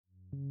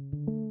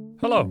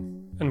Hello,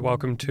 and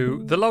welcome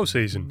to The Low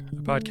Season,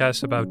 a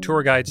podcast about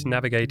tour guides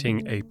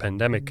navigating a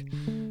pandemic.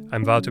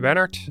 I'm Wouter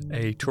Bernhard,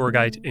 a tour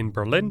guide in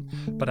Berlin,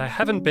 but I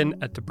haven't been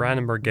at the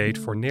Brandenburg Gate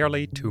for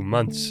nearly 2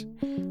 months.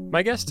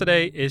 My guest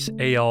today is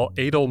Eyal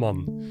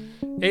Edelman.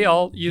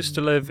 Eyal used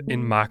to live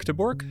in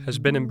Magdeburg, has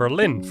been in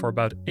Berlin for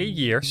about 8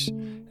 years,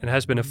 and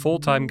has been a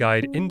full-time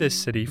guide in this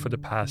city for the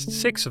past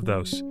 6 of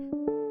those.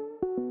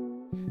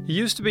 He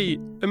used to be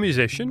a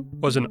musician,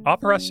 was an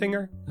opera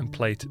singer, and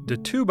played the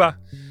tuba,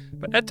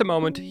 but at the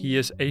moment he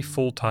is a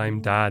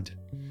full-time dad.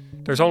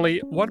 There's only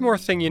one more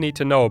thing you need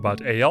to know about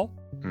Eyal.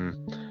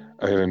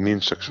 I have a mean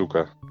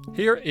shakshuka.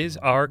 Here is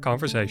our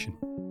conversation.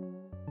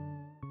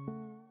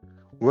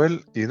 Well,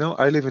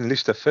 I live in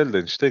Lichterfelde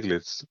in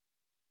Steglitz.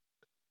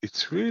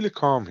 It's really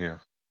calm here.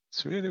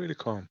 It's really, really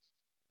calm.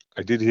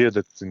 I did hear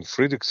that in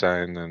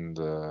Friedrichshain and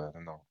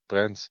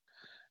Brenz,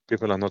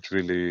 people are not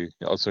really,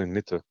 also in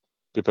Mitte,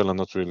 people are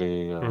not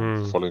really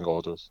following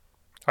orders.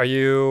 Are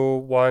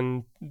you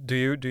one? Do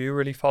you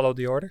really follow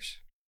the orders?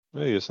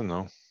 Yes and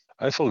no.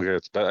 I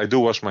forget, but I do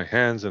wash my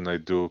hands and I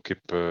do keep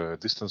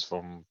distance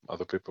from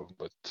other people.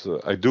 But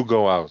I do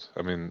go out.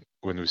 I mean,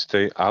 when we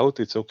stay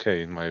out, it's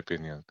okay, in my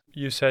opinion.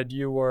 You said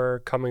you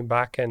were coming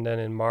back and then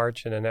in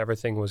March and then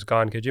everything was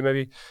gone. Could you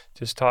maybe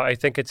just talk? I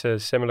think it's a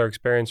similar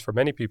experience for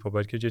many people,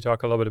 but could you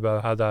talk a little bit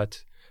about how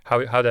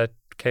that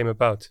came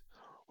about?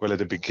 Well, at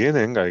the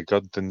beginning, I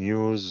got the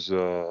news,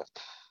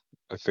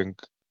 I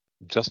think,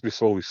 just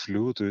before we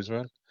flew to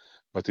Israel.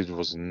 But it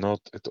was not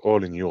at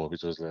all in Europe.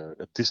 It was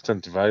a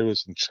distant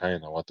virus in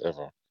China,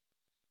 whatever.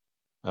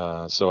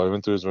 So I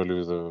went to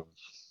Israel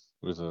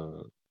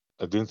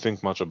I didn't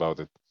think much about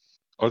it.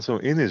 Also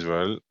in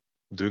Israel,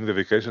 during the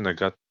vacation, I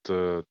got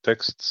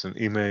texts and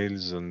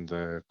emails and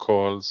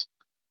calls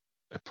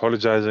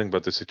apologizing,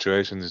 but the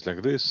situation is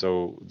like this.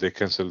 So they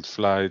canceled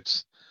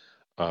flights.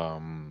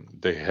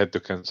 They had to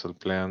cancel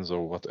plans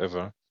or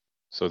whatever.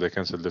 So they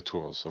canceled the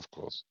tours, of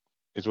course.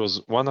 It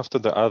was one after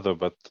the other,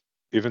 but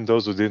even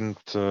those who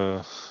didn't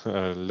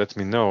let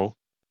me know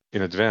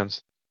in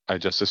advance, I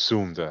just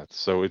assumed that.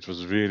 So it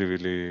was really,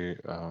 really,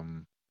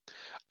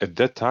 at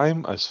that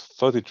time, I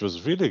thought it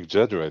was really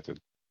exaggerated.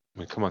 I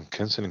mean, come on,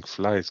 canceling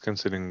flights,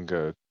 canceling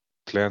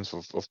plans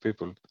of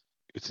people.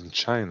 It's in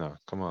China,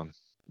 come on.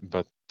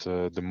 But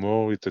the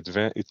more it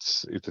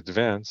advanced,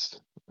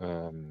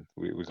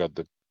 we got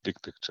the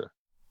big picture.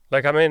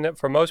 Like, I mean,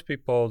 for most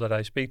people that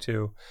I speak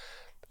to,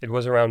 it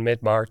was around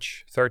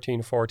mid-March,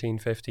 13, 14,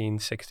 15,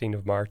 16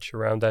 of March,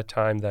 around that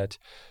time that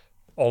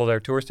all of their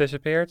tours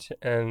disappeared.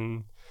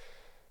 And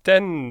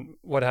then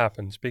what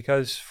happens?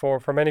 Because for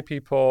many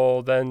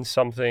people, then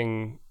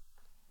something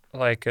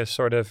like a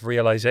sort of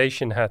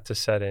realization had to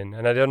set in.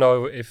 And I don't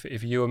know if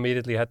you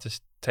immediately had to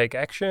take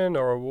action,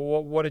 or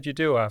what did you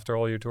do after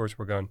all your tours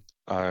were gone?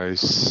 I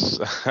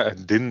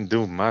didn't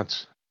do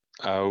much.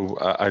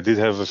 I did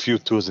have a few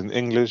tours in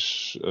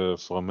English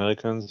for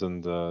Americans,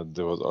 and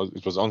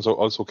it was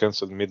also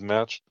canceled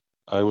mid-March.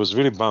 I was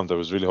really bummed. I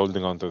was really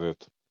holding on to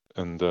it.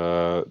 And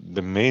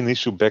the main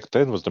issue back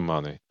then was the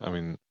money. I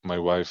mean, my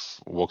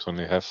wife works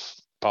only half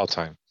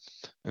part-time,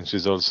 and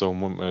she's also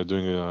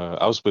doing a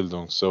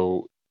Ausbildung,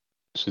 so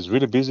she's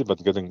really busy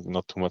but getting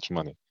not too much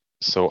money.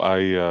 So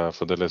I,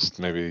 for the last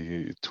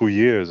maybe 2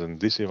 years and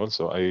this year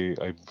also,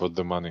 I brought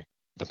the money.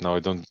 But now I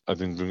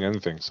didn't bring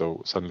anything.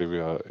 So suddenly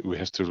we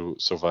have to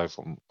survive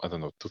from, I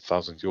don't know,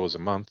 2,000 euros a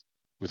month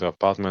with an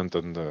apartment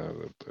and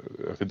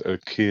a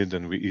kid,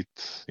 and we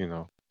eat,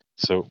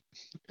 So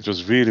it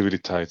was really, really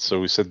tight.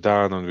 So we sat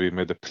down and we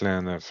made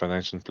a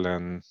financial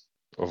plan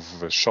of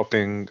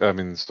shopping. I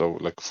mean, so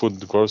like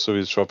food,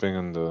 groceries, shopping,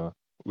 and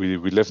we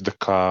left the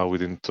car. We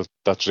didn't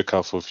touch the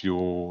car for a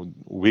few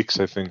weeks,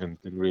 I think,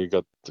 until we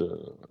got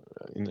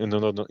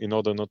in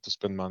order not to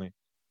spend money.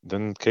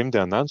 Then came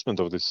the announcement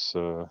of this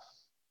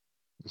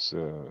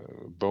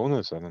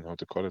bonus. I don't know how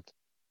to call it.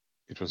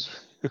 It was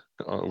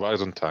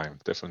right on time,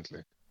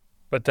 definitely.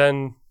 But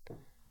then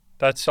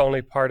that's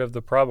only part of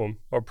the problem,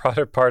 or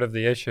part of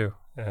the issue.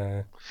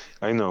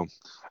 I know,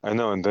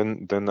 and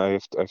then I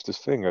have to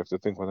think. I have to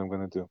think what I'm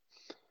gonna do.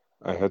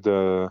 I had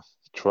a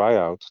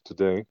tryout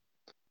today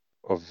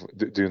of.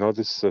 Do you know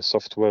this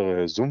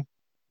software Zoom?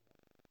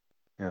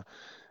 Yeah.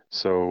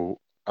 So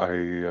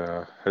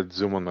I had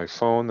Zoom on my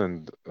phone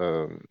and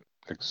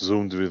like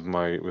Zoomed with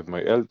my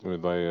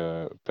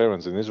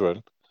parents in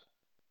Israel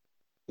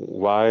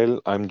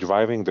while I'm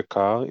driving the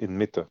car in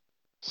Mitte.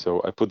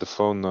 So I put the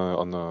phone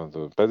on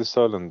the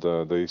pedestal, and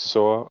they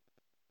saw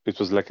it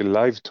was like a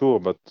live tour,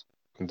 but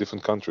in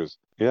different countries.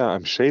 Yeah,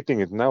 I'm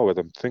shaping it now, but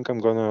I think I'm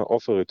gonna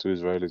offer it to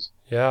Israelis.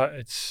 Yeah,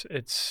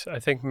 it's. I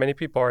think many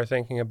people are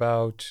thinking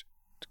about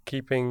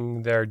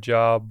keeping their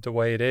job the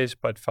way it is,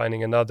 but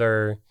finding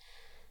another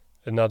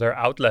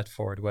outlet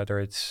for it, whether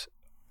it's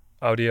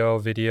audio,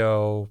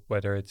 video,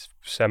 whether it's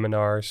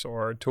seminars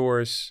or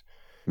tours.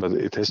 But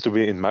it has to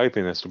be, in my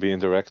opinion, it has to be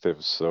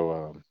interactive.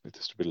 So it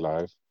has to be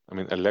live. I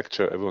mean, a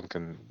lecture, everyone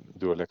can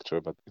do a lecture,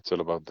 but it's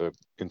all about the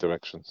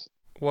interactions.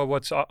 Well,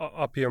 what's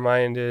up your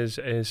mind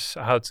is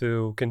how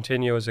to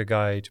continue as a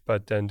guide,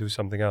 but then do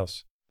something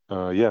else.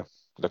 Yeah,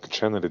 like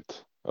channel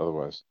it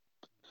otherwise.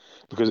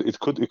 Because it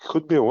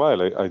could be a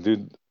while. I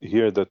did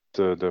hear that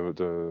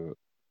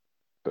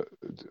uh,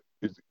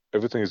 it,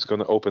 everything is going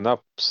to open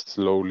up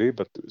slowly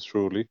but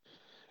surely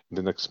in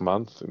the next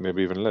month,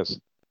 maybe even less.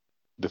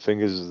 The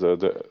thing is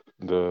the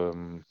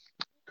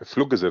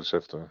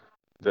Fluggesellschaften,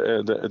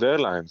 the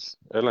airlines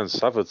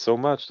suffered so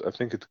much. I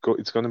think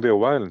it's going to be a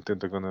while until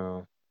they're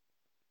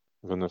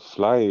gonna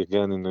fly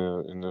again in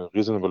a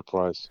reasonable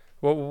price.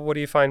 What do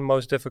you find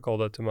most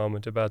difficult at the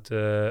moment about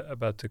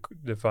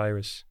the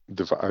virus?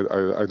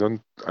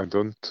 I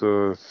don't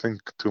think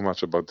too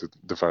much about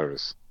the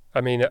virus.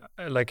 I mean,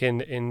 like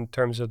in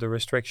terms of the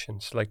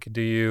restrictions. Like,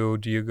 do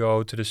you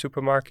go to the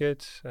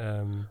supermarket?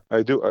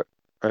 I do.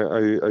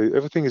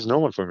 Everything is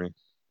normal for me,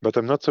 but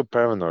I'm not so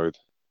paranoid.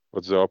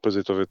 What's the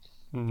opposite of it?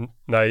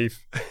 Naive.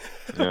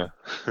 Yeah.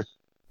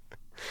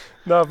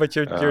 No, but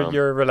you're you're um,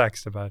 you're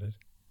relaxed about it.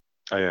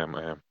 I am.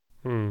 I am.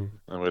 Hmm.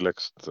 I'm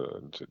relaxed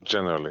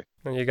generally.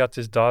 And you got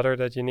this daughter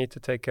that you need to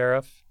take care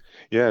of.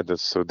 Yeah,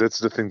 that's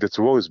the thing that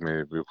worries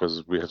me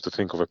because we have to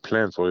think of a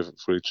plan for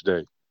each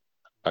day,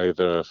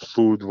 either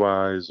food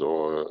wise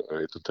or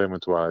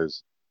entertainment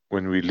wise.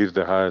 When we leave at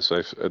the house,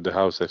 I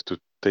have to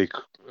take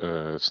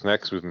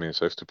snacks with me,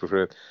 so I have to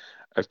prepare it.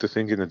 I have to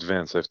think in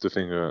advance. I have to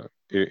think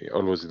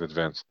always in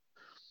advance,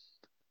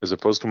 as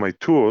opposed to my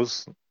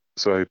tours.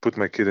 So I put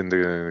my kid in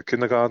the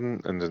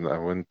kindergarten, and then I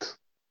went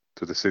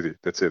to the city.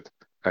 That's it.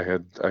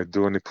 I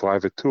do only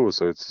private tours,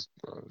 so it's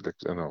like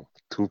I don't know,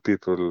 2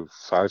 people,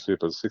 5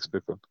 people, 6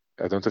 people.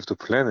 I don't have to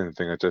plan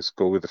anything. I just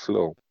go with the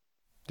flow.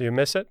 Do you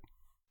miss it?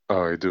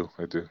 Oh, I do.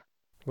 I do.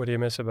 What do you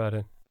miss about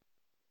it?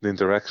 The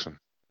interaction.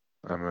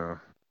 I'm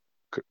a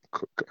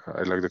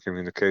I like the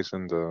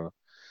communication, the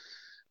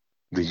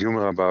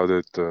humor about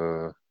it,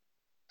 the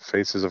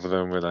faces of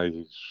them when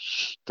I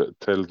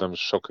tell them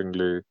shocking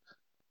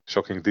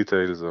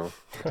details or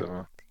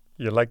whatever.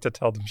 You like to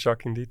tell them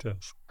shocking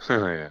details.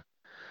 Yeah,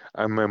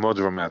 I'm more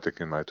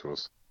dramatic in my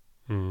tours.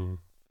 Hmm.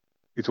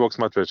 It works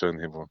much better in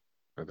Hebrew,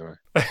 by the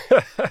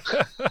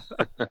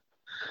way.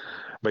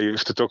 But you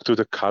have to talk to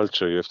the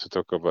culture. You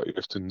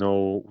have to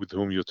know with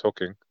whom you're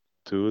talking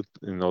to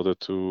in order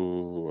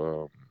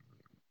to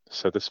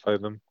satisfy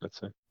them, let's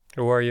say.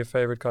 Who are your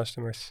favorite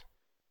customers?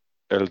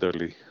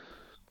 Elderly.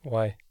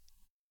 Why?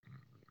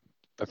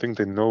 I think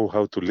they know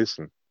how to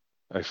listen.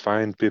 I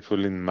find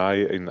people in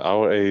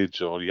our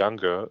age or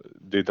younger,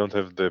 they don't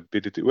have the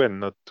ability, well,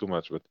 not too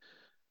much, but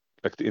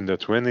like in their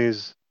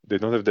 20s, they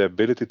don't have the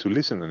ability to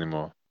listen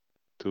anymore,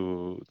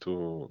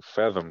 to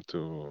fathom,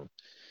 to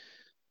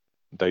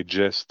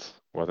digest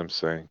what I'm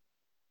saying.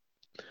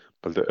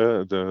 But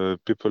the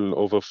people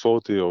over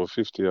 40 or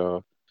 50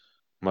 are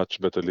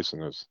much better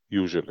listeners,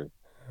 usually.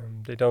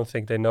 They don't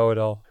think they know it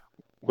all.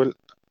 Well,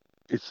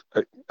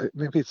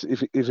 maybe it's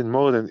even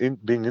more than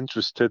being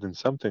interested in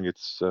something.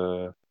 It's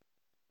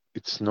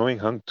knowing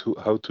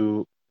how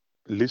to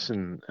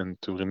listen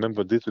and to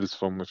remember details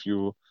from a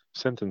few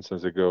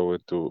sentences ago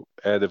and to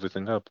add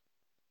everything up.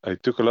 I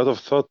took a lot of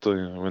thought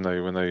when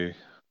I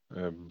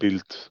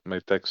built my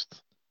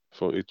text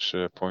for each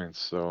point.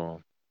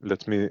 So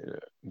let me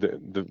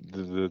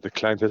the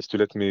client has to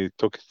let me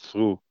talk it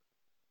through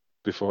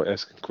before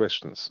asking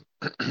questions.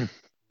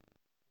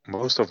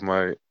 most of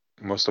my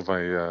most of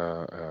my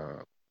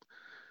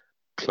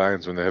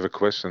clients, when they have a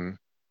question,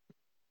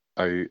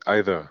 I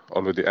either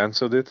already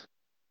answered it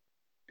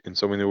in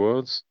so many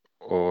words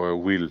or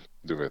will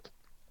do it.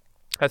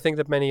 I think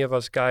that many of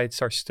us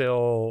guides are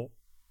still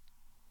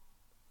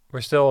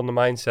we're still in the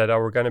mindset, oh,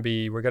 we're gonna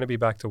be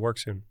back to work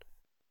soon.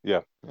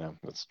 Yeah, yeah,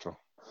 that's true.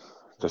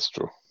 That's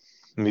true.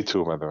 Me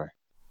too, by the way.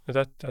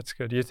 That's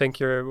good. You think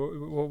you're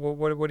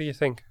what do you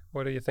think?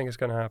 What do you think is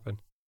gonna happen?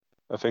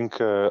 I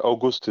think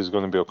August is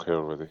going to be okay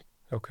already.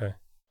 Okay.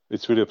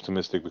 It's really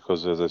optimistic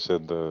because, as I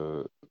said,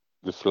 the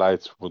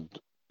flights would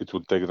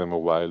take them a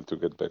while to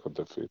get back on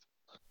their feet.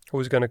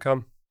 Who's gonna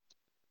come?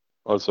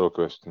 Also a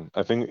question.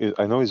 I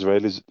know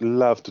Israelis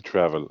love to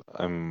travel.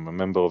 I'm a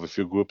member of a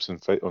few groups on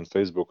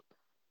Facebook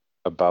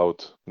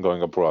about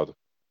going abroad,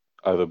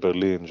 either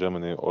Berlin,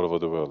 Germany, all over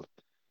the world,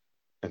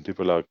 and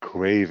people are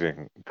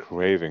craving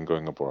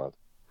going abroad.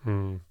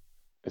 Hmm.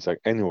 It's like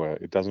anywhere,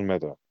 it doesn't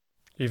matter.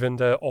 Even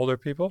the older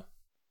people?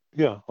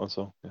 Yeah,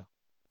 also, yeah,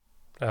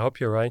 I hope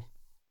you're right.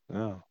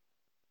 yeah.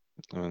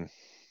 I mean,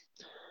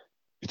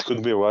 it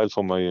could be a while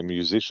for my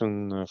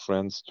musician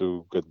friends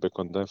to get back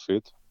on their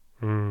feet,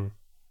 Hmm.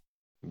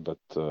 but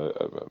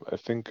I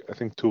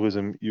think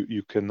tourism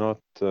you cannot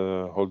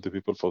hold the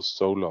people for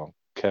so long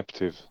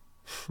captive.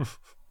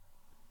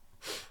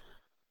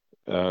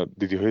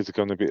 Did you hear it's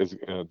gonna be?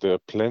 They're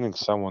planning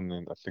someone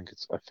in. I think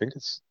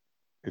it's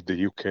in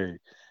the UK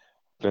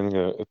planning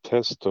a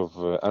test of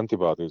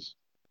antibodies.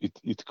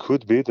 It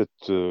could be that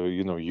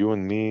you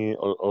and me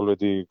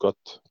already got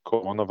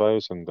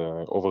coronavirus and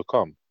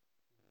overcome,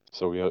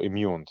 so we are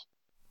immune.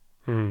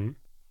 Hmm.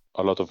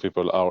 A lot of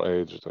people our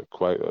age are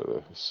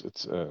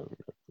it's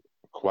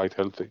quite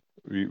healthy.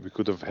 We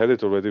could have had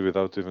it already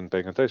without even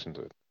paying attention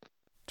to it.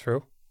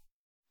 True.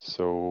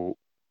 So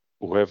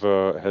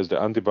whoever has the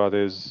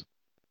antibodies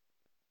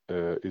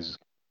is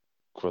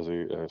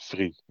quasi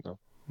free.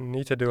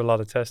 Need to do a lot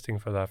of testing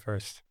for that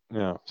first.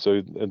 Yeah,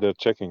 so they're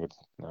checking it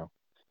now.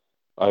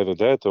 Either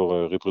that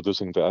or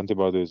reproducing the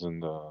antibodies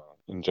and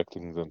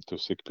injecting them to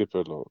sick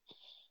people,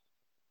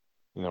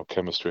 or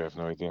chemistry. I have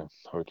no idea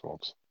how it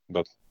works.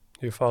 But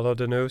You follow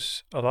the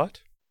news a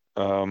lot?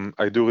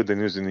 I do read the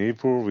news in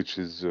Hebrew, which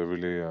is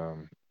really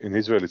in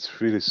Israel.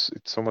 It's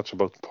so much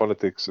about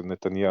politics and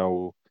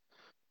Netanyahu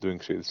doing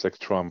shit. It's like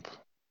Trump,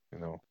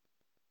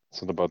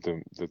 It's not about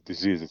the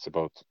disease. It's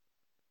about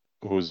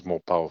who's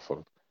more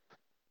powerful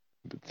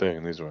there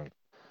in Israel.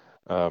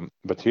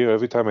 But here,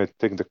 every time I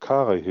take the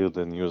car, I hear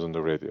the news on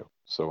the radio,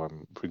 so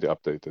I'm pretty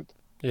updated.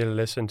 You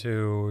listen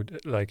to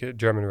like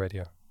German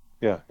radio?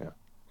 Yeah.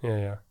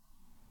 Yeah.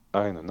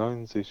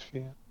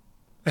 91,4.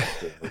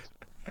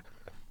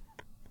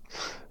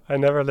 I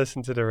never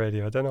listen to the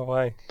radio. I don't know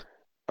why.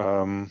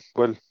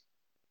 Well,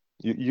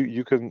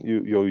 you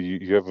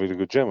have really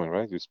good German,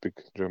 right? You speak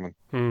German.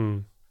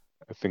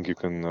 I think you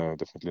can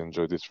definitely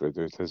enjoy this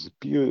radio. It has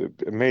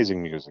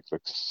amazing music,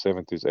 like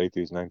 70s,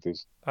 80s,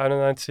 90s.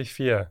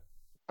 91,4.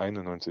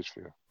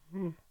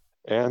 91,4.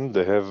 And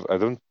they have,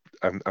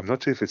 I'm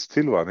not sure if it's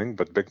still running,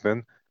 but back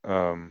then,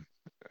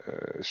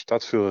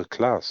 Stadtführer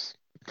Klaas.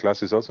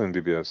 Klaas is also in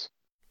BBS.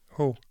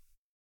 Who?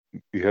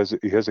 He has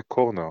a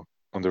corner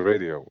on the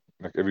radio,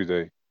 like every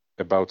day,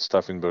 about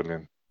stuff in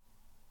Berlin.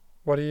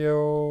 What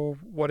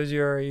does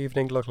your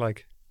evening look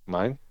like?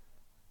 Mine?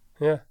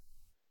 Yeah.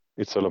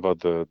 It's all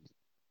about the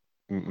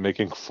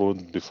making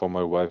food before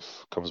my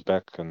wife comes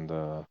back and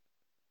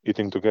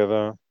eating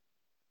together.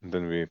 And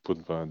then we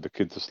put the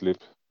kid to sleep.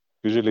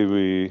 Usually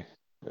we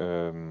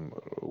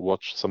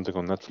watch something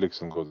on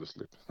Netflix and go to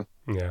sleep.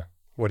 Yeah.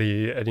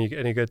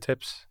 Any good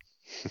tips?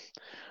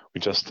 We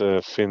just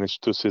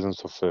finished 2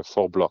 seasons of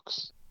 4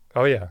 Blocks.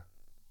 Oh yeah.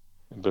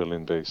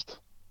 Berlin based.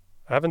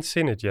 I haven't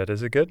seen it yet.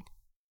 Is it good?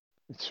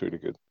 It's really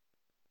good.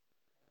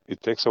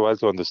 It takes a while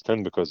to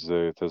understand because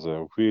it has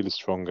a really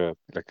strong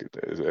Arabic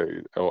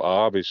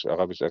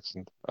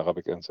accent.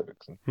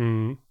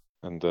 Mm.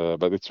 And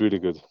but it's really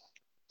good.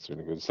 It's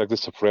really good. It's like The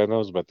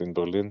Sopranos, but in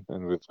Berlin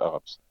and with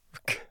Arabs.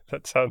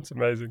 That sounds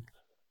amazing.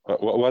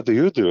 What do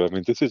you do? I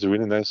mean, this is a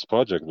really nice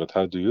project, but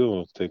how do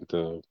you take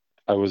the...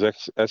 I was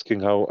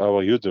asking how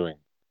are you doing?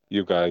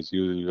 You guys,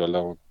 you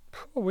alone.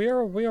 We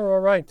are all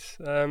right.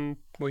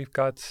 We've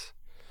got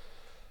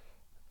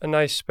a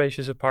nice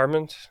spacious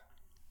apartment.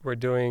 We're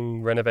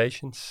doing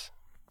renovations.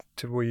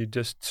 We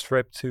just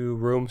stripped 2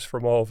 rooms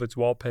from all of its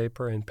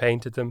wallpaper and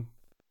painted them.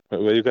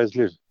 Where you guys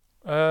live?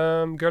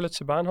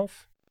 Görlitzer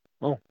Bahnhof.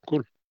 Oh,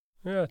 cool.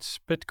 Yeah, it's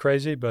a bit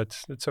crazy,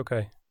 but it's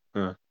okay.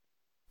 Yeah.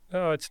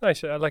 No, it's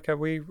nice.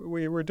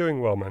 We're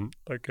doing well, man.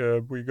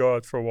 We go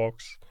out for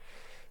walks.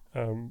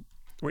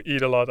 We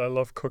eat a lot. I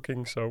love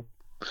cooking, so.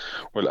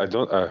 Well,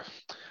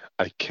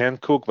 I can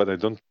cook, but I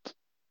don't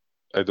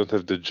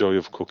have the joy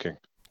of cooking.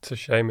 It's a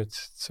shame.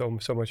 It's so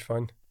much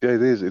fun. Yeah,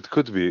 it is. It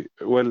could be.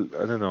 Well,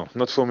 I don't know.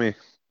 Not for me.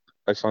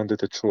 I find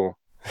it a chore.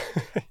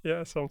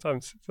 Yeah,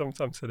 sometimes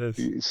it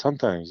is.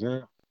 Sometimes,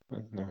 yeah.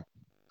 No.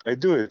 I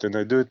do it, and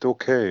I do it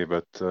okay,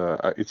 but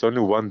it's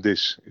only one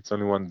dish.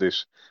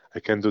 I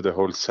can't do the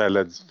whole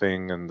salad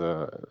thing and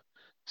the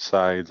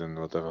sides and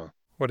whatever.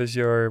 What is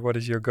your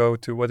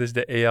go-to? What is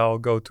the Eyal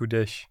go-to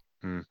dish?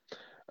 I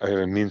have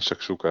a mean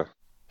shakshuka.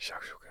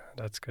 Shakshuka,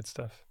 that's good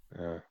stuff.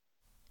 Yeah.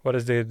 What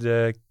is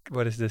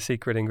the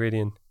secret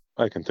ingredient?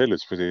 I can tell you,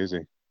 it's pretty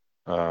easy.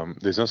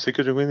 There's no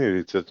secret ingredient.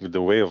 It's just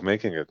the way of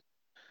making it.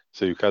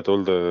 So you cut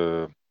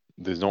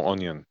there's no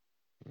onion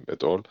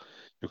at all.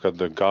 You cut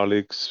the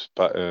garlic,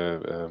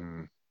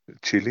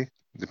 chili,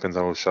 depends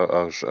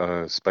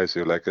how spicy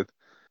you like it,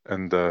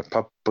 and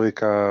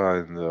paprika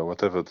and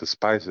whatever the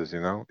spices,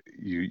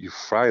 you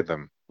fry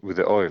them with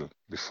the oil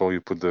before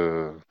you put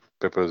the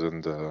peppers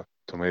and the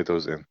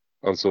tomatoes in.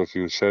 Also, if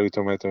you cherry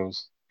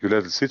tomatoes, you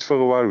let it sit for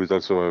a while with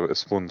also a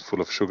spoonful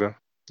of sugar,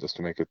 just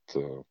to make it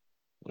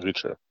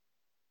richer.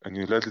 And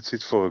you let it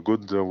sit for a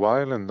good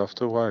while, and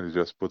after a while, you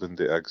just put in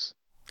the eggs.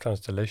 Sounds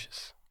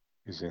delicious.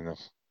 Easy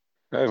enough.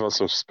 I have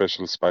also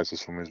special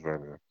spices from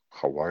Israel,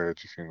 Hawaiian,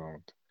 if you know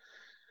it.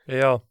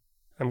 Eyal,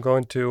 I'm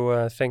going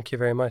to thank you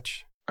very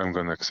much. I'm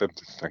going to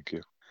accept it, thank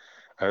you.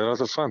 I had a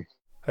lot of fun.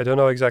 I don't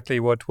know exactly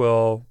what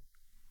will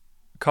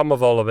come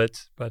of all of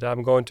it, but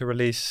I'm going to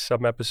release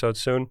some episodes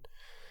soon.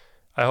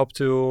 I hope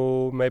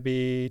to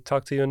maybe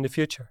talk to you in the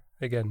future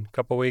again, a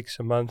couple of weeks,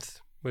 a month,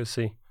 we'll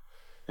see.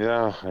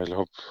 Yeah, I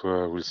hope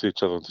we'll see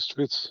each other on the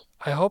streets.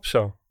 I hope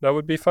so. That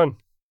would be fun.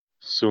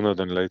 Sooner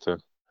than later.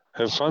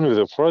 Have fun with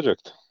your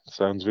project.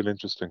 Sounds really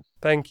interesting.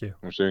 Thank you.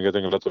 I'm sure you're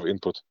getting a lot of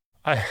input.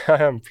 I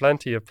am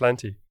plenty.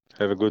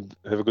 Have a good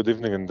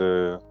evening and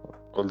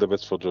all the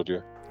best for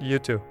Georgia. You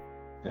too.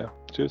 Yeah,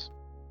 cheers.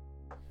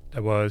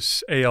 That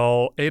was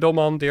Eyal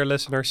Edelman, dear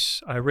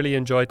listeners. I really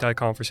enjoyed that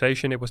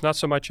conversation. It was not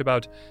so much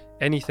about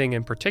anything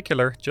in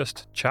particular,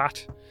 just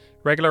chat.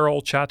 Regular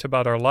old chat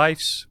about our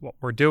lives, what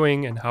we're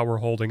doing and how we're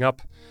holding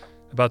up,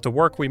 about the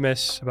work we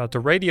miss, about the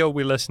radio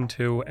we listen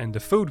to and the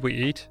food we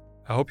eat.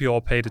 I hope you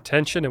all paid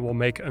attention and will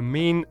make a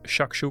mean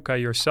shakshuka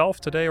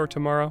yourself today or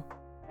tomorrow.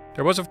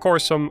 There was, of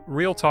course, some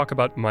real talk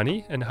about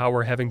money and how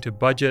we're having to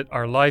budget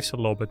our lives a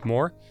little bit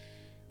more.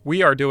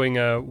 We are doing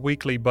a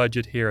weekly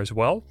budget here as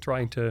well,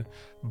 trying to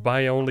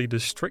buy only the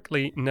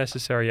strictly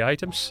necessary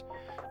items.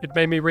 It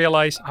made me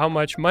realize how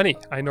much money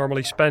I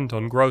normally spend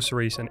on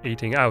groceries and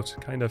eating out.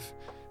 Kind of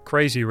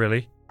crazy,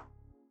 really.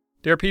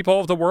 Dear people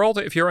of the world,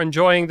 if you're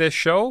enjoying this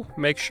show,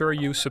 make sure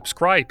you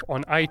subscribe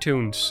on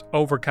iTunes,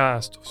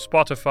 Overcast,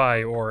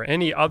 Spotify, or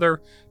any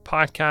other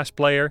podcast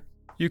player.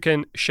 You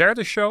can share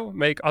the show,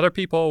 make other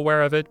people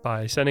aware of it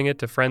by sending it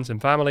to friends and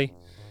family.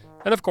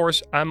 And of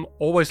course, I'm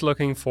always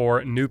looking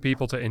for new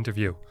people to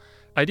interview.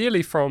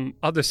 Ideally from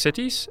other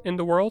cities in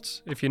the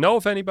world. If you know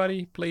of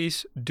anybody,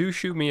 please do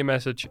shoot me a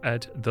message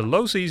at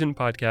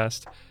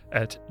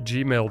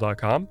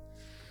thelowseason@gmail.com.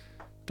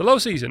 The Low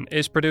Season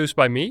is produced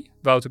by me,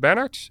 Wouter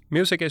Bernhardt.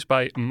 Music is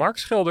by Mark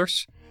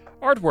Schilders.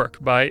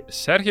 Artwork by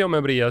Sergio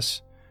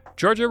Membrias.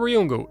 Georgia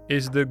Ryungu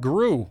is the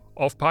guru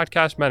of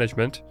podcast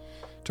management.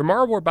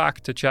 Tomorrow we're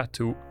back to chat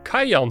to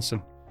Kai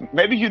Jansen.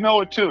 Maybe you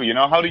know it too.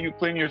 How do you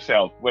clean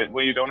yourself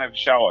when you don't have a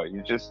shower?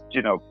 You just,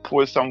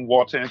 pour some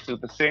water into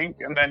the sink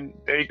and then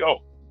there you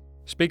go.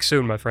 Speak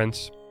soon, my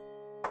friends.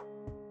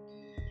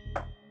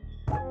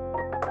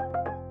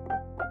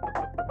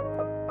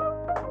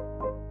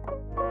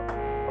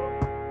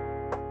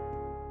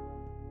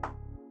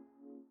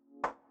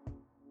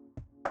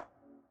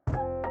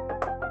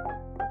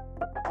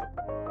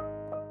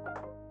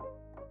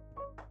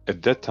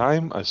 At that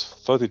time, I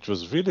thought it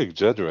was really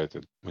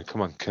exaggerated. I mean,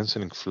 come on,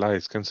 canceling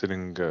flights,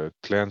 canceling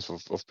plans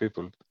of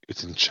people.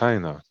 It's in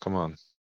China. Come on.